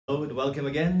Hello and welcome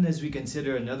again as we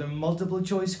consider another multiple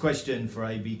choice question for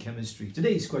IB Chemistry.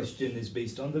 Today's question is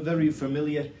based on the very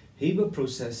familiar Haber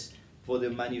process for the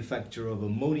manufacture of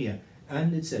ammonia,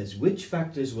 and it says which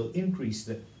factors will increase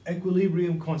the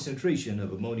equilibrium concentration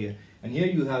of ammonia. And here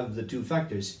you have the two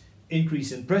factors: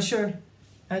 increase in pressure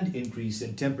and increase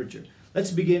in temperature.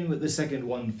 Let's begin with the second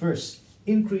one first.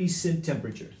 Increase in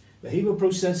temperature. The Haber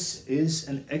process is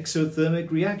an exothermic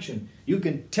reaction. You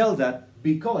can tell that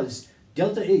because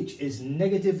delta H is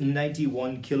negative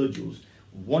 91 kilojoules.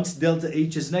 Once delta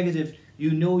H is negative,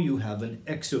 you know you have an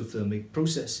exothermic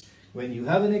process. When you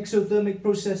have an exothermic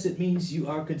process, it means you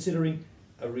are considering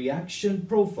a reaction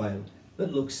profile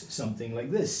that looks something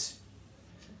like this,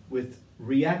 with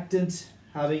reactants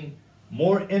having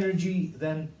more energy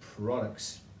than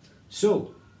products.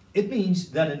 So it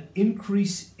means that an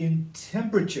increase in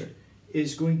temperature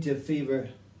is going to favor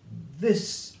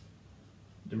this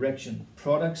direction,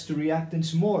 products to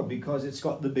reactants more, because it's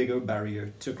got the bigger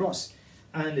barrier to cross,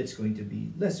 and it's going to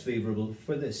be less favorable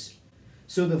for this.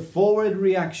 So the forward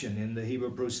reaction in the Haber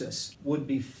process would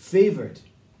be favored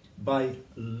by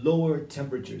lower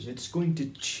temperatures. It's going to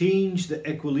change the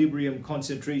equilibrium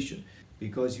concentration,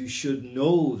 because you should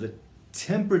know that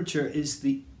temperature is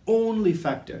the only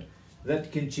factor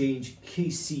that can change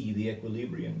Kc, the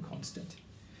equilibrium constant.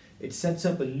 It sets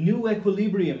up a new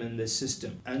equilibrium in this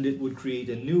system, and it would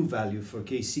create a new value for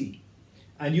Kc.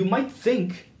 And you might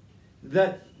think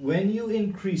that when you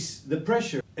increase the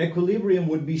pressure, equilibrium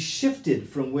would be shifted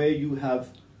from where you have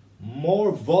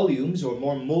more volumes or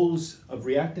more moles of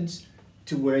reactants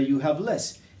to where you have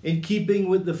less, in keeping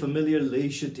with the familiar Le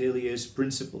Chatelier's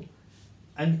principle.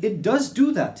 And it does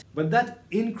do that, but that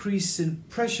increase in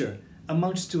pressure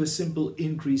amounts to a simple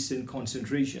increase in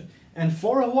concentration. And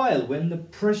for a while, when the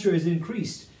pressure is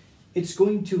increased, it's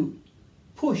going to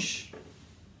push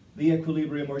the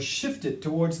equilibrium or shift it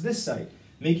towards this side,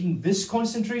 making this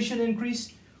concentration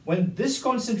increase. When this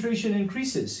concentration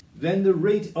increases, then the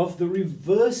rate of the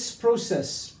reverse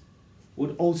process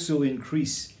would also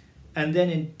increase. And then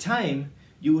in time,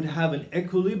 you would have an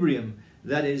equilibrium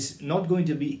that is not going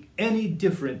to be any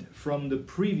different from the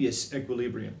previous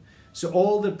equilibrium. So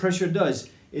all the pressure does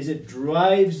is it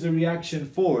drives the reaction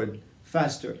forward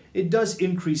faster. It does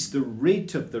increase the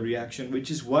rate of the reaction, which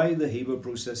is why the Haber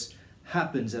process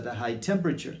happens at a high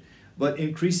temperature. But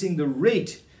increasing the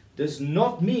rate does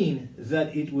not mean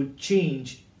that it would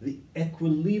change the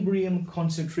equilibrium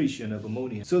concentration of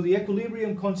ammonia. So the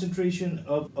equilibrium concentration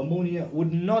of ammonia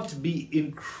would not be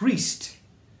increased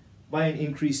by an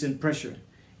increase in pressure,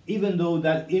 even though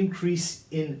that increase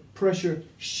in pressure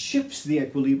shifts the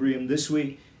equilibrium this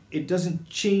way. It doesn't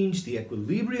change the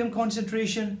equilibrium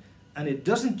concentration, and it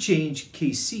doesn't change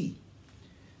Kc.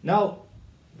 Now,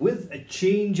 with a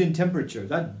change in temperature,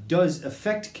 that does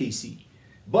affect Kc,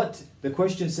 but the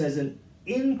question says an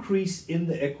increase in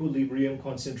the equilibrium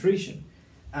concentration.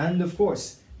 And of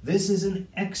course, this is an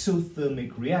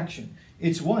exothermic reaction.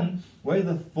 It's one where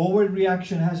the forward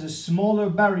reaction has a smaller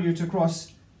barrier to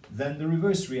cross than the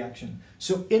reverse reaction.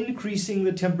 So increasing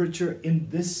the temperature in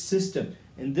this system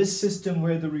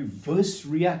where the reverse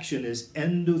reaction is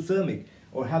endothermic,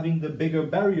 or having the bigger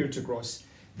barrier to cross,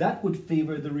 that would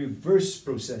favor the reverse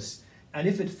process. And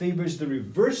if it favors the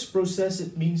reverse process,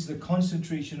 it means the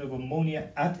concentration of ammonia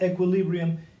at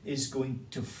equilibrium is going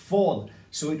to fall.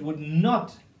 So it would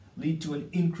not lead to an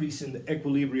increase in the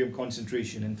equilibrium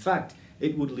concentration. In fact,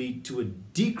 it would lead to a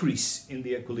decrease in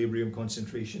the equilibrium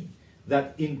concentration,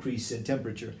 that increase in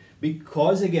temperature.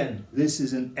 Because again, this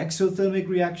is an exothermic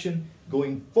reaction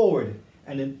going forward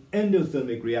and an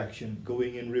endothermic reaction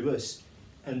going in reverse.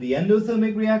 And the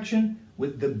endothermic reaction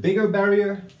with the bigger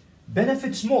barrier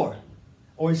benefits more,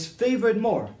 or is favored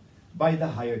more by the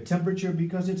higher temperature,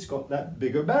 because it's got that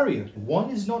bigger barrier.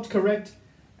 1 is not correct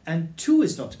and 2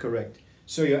 is not correct.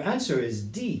 So your answer is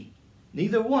D,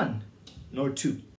 neither 1 nor 2.